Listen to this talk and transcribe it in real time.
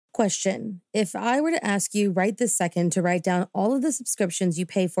Question: if I were to ask you right this second to write down all of the subscriptions you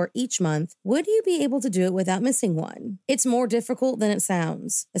pay for each month, would you be able to do it without missing one? It's more difficult than it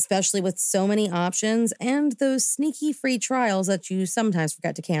sounds, especially with so many options and those sneaky free trials that you sometimes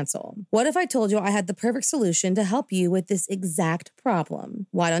forget to cancel. What if I told you I had the perfect solution to help you with this exact problem?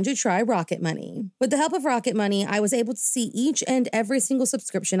 Why don't you try Rocket Money? With the help of Rocket Money, I was able to see each and every single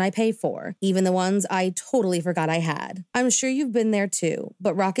subscription I pay for, even the ones I totally forgot I had. I'm sure you've been there too,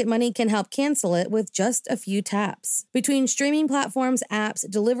 but Rocket Money can help cancel it with just a few taps. Between streaming platforms, apps,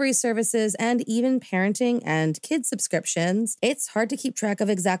 delivery services, and even parenting and kids subscriptions, it's hard to keep track of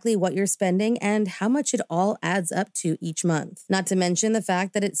exactly what you're spending and how much it all adds up to each month. Not to mention the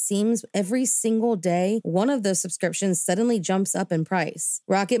fact that it seems every single day one of those subscriptions suddenly jumps up in price.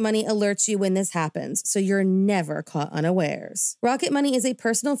 Rocket Money alerts you when this happens, so you're never caught unawares. Rocket Money is a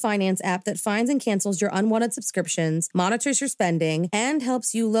personal finance app that finds and cancels your unwanted subscriptions, monitors your spending, and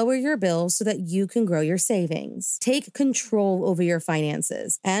helps you lower your bills so that you can grow your savings. Take control over your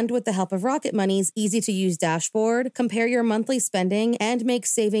finances, and with the help of Rocket Money's easy-to-use dashboard, compare your monthly spending and make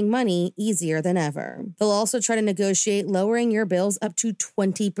saving money easier than ever. They'll also try to negotiate lowering your bills up to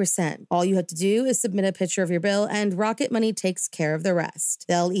 20%. All you have to do is submit a picture of your bill, and Rocket Money takes care of the rest.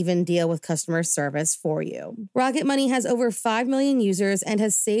 They'll even deal with customer service for you. Rocket Money has over 5 million users and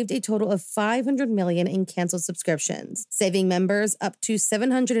has saved a total of $500 million in canceled subscriptions, saving members up to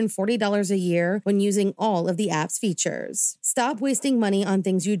 $740 a year when using all of the app's features. Stop wasting money on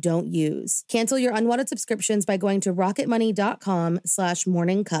things you don't use. Cancel your unwanted subscriptions by going to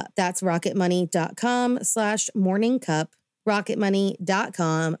rocketmoney.com/morningcup. That's rocketmoney.com/morningcup.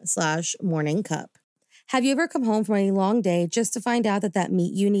 rocketmoney.com/morningcup. Have you ever come home from a long day just to find out that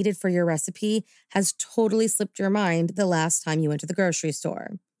meat you needed for your recipe has totally slipped your mind the last time you went to the grocery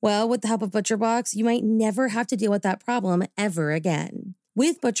store? Well, with the help of ButcherBox, you might never have to deal with that problem ever again.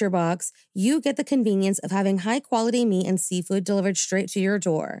 With ButcherBox, you get the convenience of having high-quality meat and seafood delivered straight to your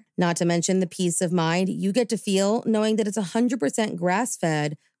door. Not to mention the peace of mind you get to feel knowing that it's 100%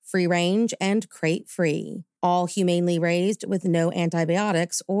 grass-fed, free-range, and crate-free. All humanely raised with no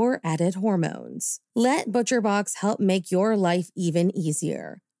antibiotics or added hormones. Let ButcherBox help make your life even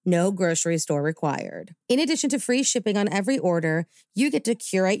easier. No grocery store required. In addition to free shipping on every order, you get to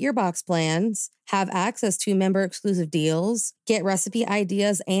curate your box plans, have access to member-exclusive deals, get recipe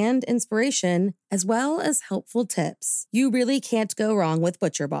ideas and inspiration, as well as helpful tips. You really can't go wrong with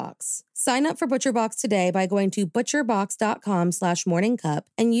ButcherBox. Sign up for ButcherBox today by going to butcherbox.com/morningcup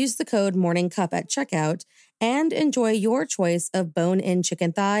and use the code morningcup at checkout and enjoy your choice of bone-in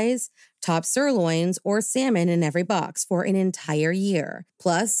chicken thighs, top sirloins, or salmon in every box for an entire year.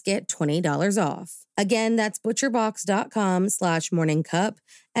 Plus, get $20 off. Again, that's butcherbox.com/morningcup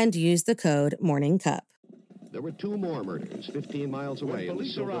and use the code morningcup. There were 2 more murders 15 miles away. When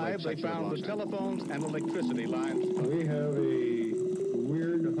police arrived, they found the telephones and electricity lines. We have a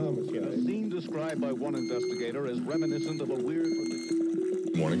weird In a homicide. scene described by one investigator as reminiscent of a weird...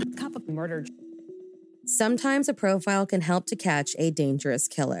 Cup of murder. Sometimes a profile can help to catch a dangerous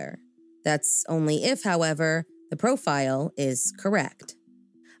killer. That's only if, however, the profile is correct.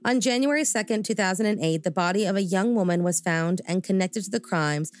 On January 2nd, 2008, the body of a young woman was found and connected to the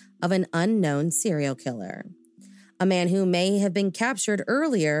crimes of an unknown serial killer. A man who may have been captured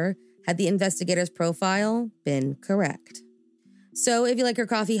earlier had the investigator's profile been correct. So if you like your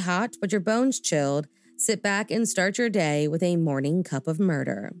coffee hot but your bones chilled, sit back and start your day with a morning cup of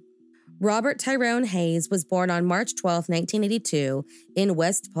murder. Robert Tyrone Hayes was born on March 12, 1982, in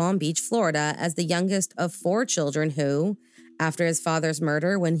West Palm Beach, Florida, as the youngest of 4 children who, after his father's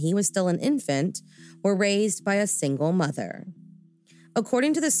murder when he was still an infant, were raised by a single mother.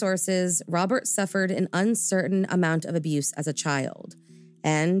 According to the sources, Robert suffered an uncertain amount of abuse as a child,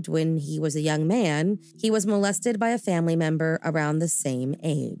 and when he was a young man, he was molested by a family member around the same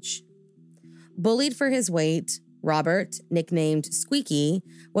age. Bullied for his weight, Robert, nicknamed Squeaky,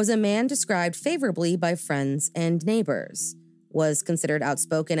 was a man described favorably by friends and neighbors, was considered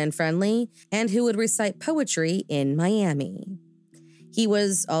outspoken and friendly, and who would recite poetry in Miami. He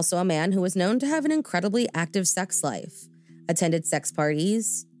was also a man who was known to have an incredibly active sex life, attended sex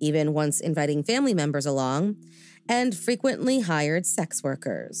parties, even once inviting family members along, and frequently hired sex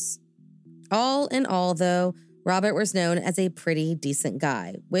workers. All in all, though, Robert was known as a pretty decent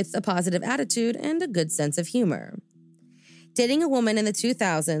guy with a positive attitude and a good sense of humor. Dating a woman in the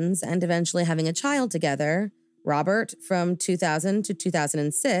 2000s and eventually having a child together, Robert, from 2000 to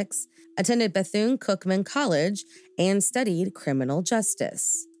 2006, attended Bethune-Cookman College and studied criminal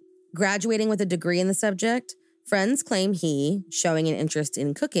justice. Graduating with a degree in the subject, friends claim he, showing an interest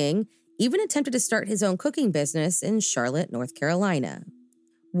in cooking, even attempted to start his own cooking business in Charlotte, North Carolina.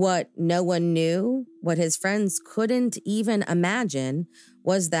 What no one knew, what his friends couldn't even imagine,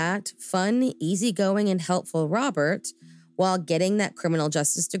 was that fun, easygoing, and helpful Robert, while getting that criminal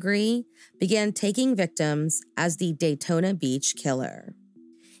justice degree, began taking victims as the Daytona Beach Killer.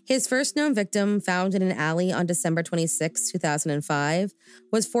 His first known victim, found in an alley on December 26, 2005,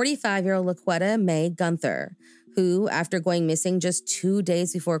 was 45-year-old Laquetta Mae Gunther, who, after going missing just 2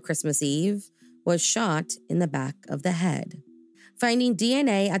 days before Christmas Eve, was shot in the back of the head. Finding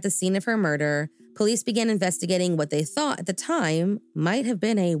DNA at the scene of her murder, police began investigating what they thought at the time might have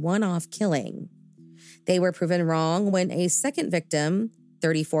been a one-off killing. They were proven wrong when a second victim,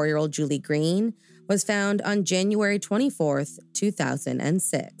 34-year-old Julie Green, was found on January 24,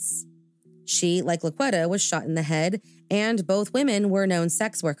 2006. She, like Laquetta, was shot in the head, and both women were known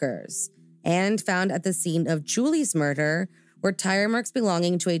sex workers. And found at the scene of Julie's murder were tire marks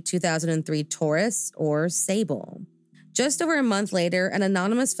belonging to a 2003 Taurus or Sable. Just over a month later, an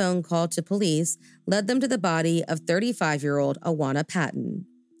anonymous phone call to police led them to the body of 35-year-old Awana Patton.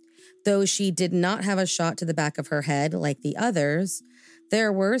 Though she did not have a shot to the back of her head like the others,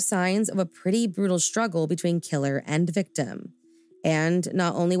 there were signs of a pretty brutal struggle between killer and victim. And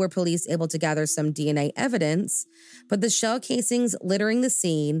not only were police able to gather some DNA evidence, but the shell casings littering the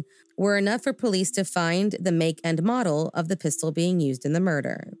scene were enough for police to find the make and model of the pistol being used in the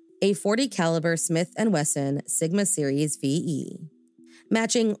murder. A .40 caliber Smith & Wesson Sigma Series VE.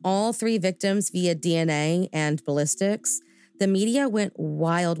 Matching all three victims via DNA and ballistics, the media went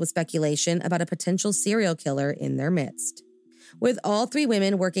wild with speculation about a potential serial killer in their midst. With all three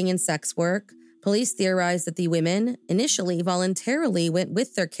women working in sex work, police theorized that the women initially voluntarily went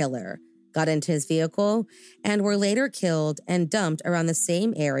with their killer, got into his vehicle, and were later killed and dumped around the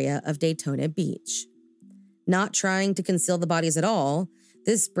same area of Daytona Beach. Not trying to conceal the bodies at all,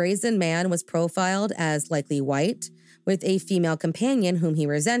 this brazen man was profiled as likely white, with a female companion whom he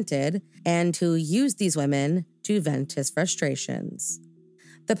resented, and who used these women to vent his frustrations.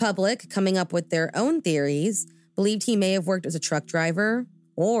 The public, coming up with their own theories, believed he may have worked as a truck driver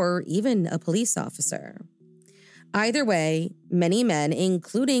or even a police officer. Either way, many men,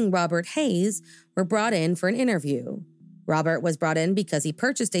 including Robert Hayes, were brought in for an interview. Robert was brought in because he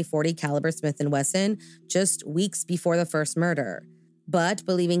purchased a .40 caliber Smith & Wesson just weeks before the first murder. But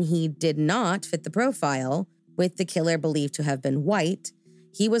believing he did not fit the profile, with the killer believed to have been white,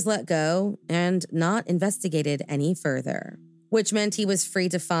 he was let go and not investigated any further, which meant he was free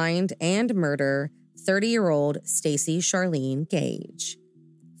to find and murder 30-year-old Stacey Charlene Gage.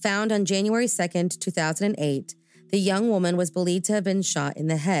 Found on January 2, 2008, the young woman was believed to have been shot in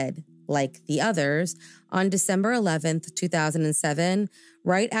the head, like the others, on December 11, 2007,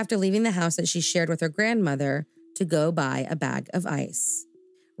 right after leaving the house that she shared with her grandmother to go buy a bag of ice.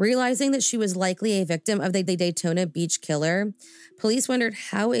 Realizing that she was likely a victim of the Daytona Beach Killer, police wondered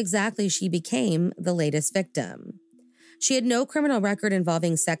how exactly she became the latest victim. She had no criminal record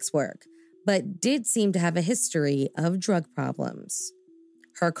involving sex work, but did seem to have a history of drug problems.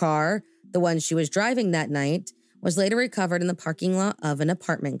 Her car, the one she was driving that night, was later recovered in the parking lot of an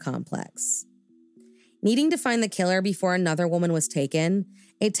apartment complex. Needing to find the killer before another woman was taken,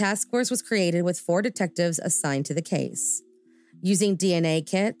 a task force was created with 4 detectives assigned to the case. Using DNA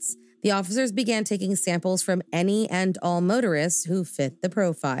kits, the officers began taking samples from any and all motorists who fit the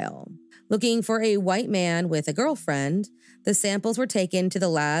profile. Looking for a white man with a girlfriend, the samples were taken to the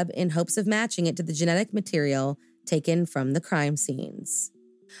lab in hopes of matching it to the genetic material taken from the crime scenes.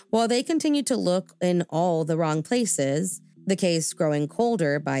 While they continued to look in all the wrong places, the case growing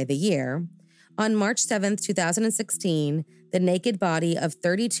colder by the year, on March 7, 2016, the naked body of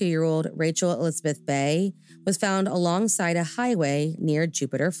 32-year-old Rachel Elizabeth Bay was found alongside a highway near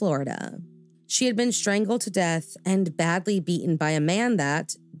Jupiter, Florida. She had been strangled to death and badly beaten by a man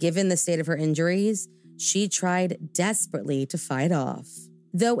that, given the state of her injuries, she tried desperately to fight off.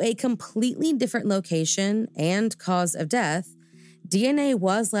 Though a completely different location and cause of death, DNA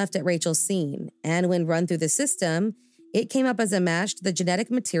was left at Rachel's scene, and when run through the system, it came up as a match to the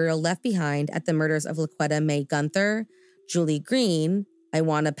genetic material left behind at the murders of Laquetta Mae Gunther, Julie Green,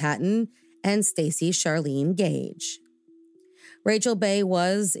 Awana Patton, and Stacey Charlene Gage. Rachel Bay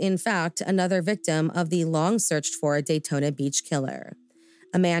was, in fact, another victim of the long-searched-for Daytona Beach Killer,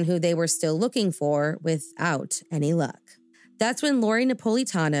 a man who they were still looking for without any luck. That's when Lori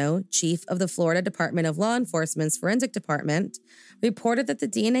Napolitano, chief of the Florida Department of Law Enforcement's Forensic Department, reported that the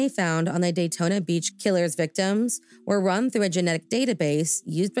DNA found on the Daytona Beach Killer's victims were run through a genetic database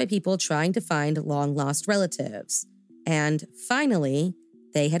used by people trying to find long-lost relatives. And finally,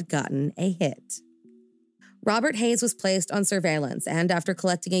 they had gotten a hit. Robert Hayes was placed on surveillance, and after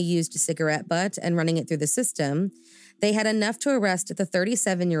collecting a used cigarette butt and running it through the system, they had enough to arrest the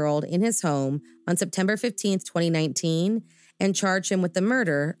 37-year-old in his home on September 15, 2019, and charge him with the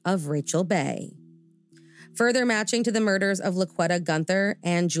murder of Rachel Bay. Further matching to the murders of Laquetta Gunther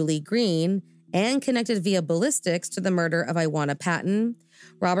and Julie Green, and connected via ballistics to the murder of Iwana Patton,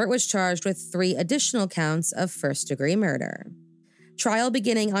 Robert was charged with 3 additional counts of first-degree murder. Trial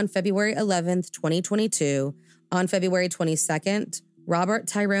beginning on February 11, 2022, on February 22nd, Robert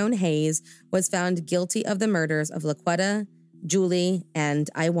Tyrone Hayes was found guilty of the murders of Laquetta, Julie, and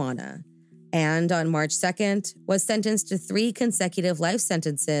Iwana, and on March 2nd was sentenced to 3 consecutive life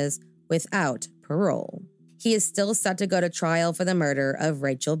sentences without parole. He is still set to go to trial for the murder of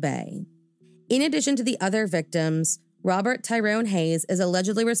Rachel Bay. In addition to the other victims, Robert Tyrone Hayes is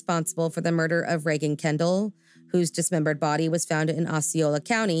allegedly responsible for the murder of Reagan Kendall, whose dismembered body was found in Osceola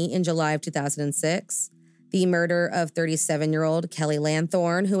County in July of 2006, the murder of 37-year-old Kelly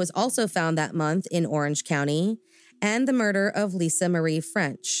Lanthorne, who was also found that month in Orange County, and the murder of Lisa Marie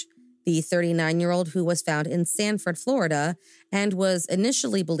French, the 39-year-old who was found in Sanford, Florida, and was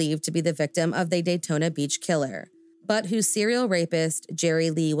initially believed to be the victim of the Daytona Beach killer, but whose serial rapist, Jerry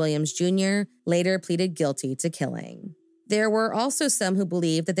Lee Williams Jr., later pleaded guilty to killing. There were also some who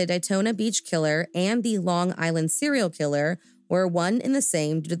believed that the Daytona Beach killer and the Long Island serial killer were one and the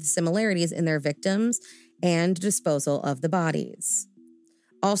same due to the similarities in their victims and disposal of the bodies.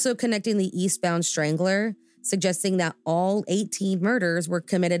 Also connecting the Eastbound Strangler, suggesting that all 18 murders were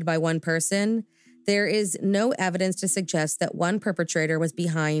committed by one person, there is no evidence to suggest that one perpetrator was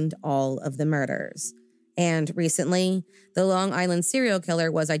behind all of the murders. And recently, the Long Island serial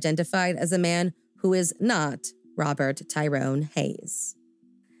killer was identified as a man who is not Robert Tyrone Hayes.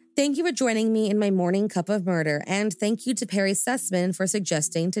 Thank you for joining me in my morning cup of murder, and thank you to Perry Sussman for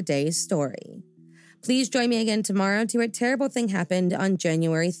suggesting today's story. Please join me again tomorrow to hear what terrible thing happened on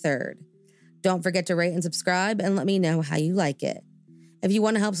January 3rd. Don't forget to rate and subscribe and let me know how you like it. If you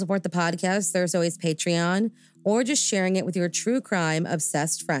want to help support the podcast, there's always Patreon, or just sharing it with your true crime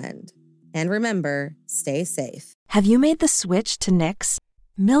obsessed friend. And remember, stay safe. Have you made the switch to Knix?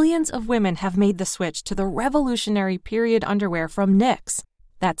 Millions of women have made the switch to the revolutionary period underwear from Knix.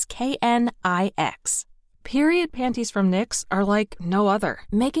 That's Knix. Period panties from Knix are like no other,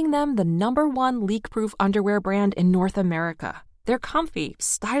 making them the #1 leak-proof underwear brand in North America. They're comfy,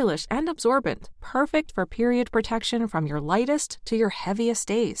 stylish, and absorbent, perfect for period protection from your lightest to your heaviest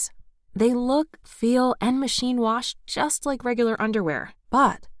days. They look, feel, and machine wash just like regular underwear,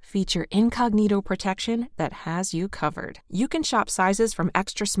 but feature incognito protection that has you covered. You can shop sizes from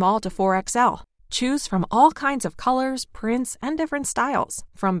extra small to 4XL. Choose from all kinds of colors, prints, and different styles,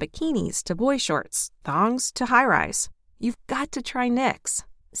 from bikinis to boy shorts, thongs to high-rise. You've got to try Knix.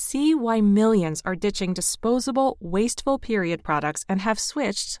 See why millions are ditching disposable, wasteful period products and have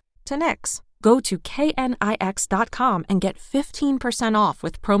switched to Knix. Go to knix.com and get 15% off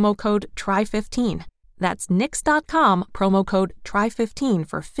with promo code TRY15. That's knix.com, promo code TRY15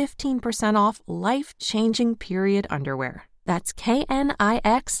 for 15% off life-changing period underwear. That's knix.com.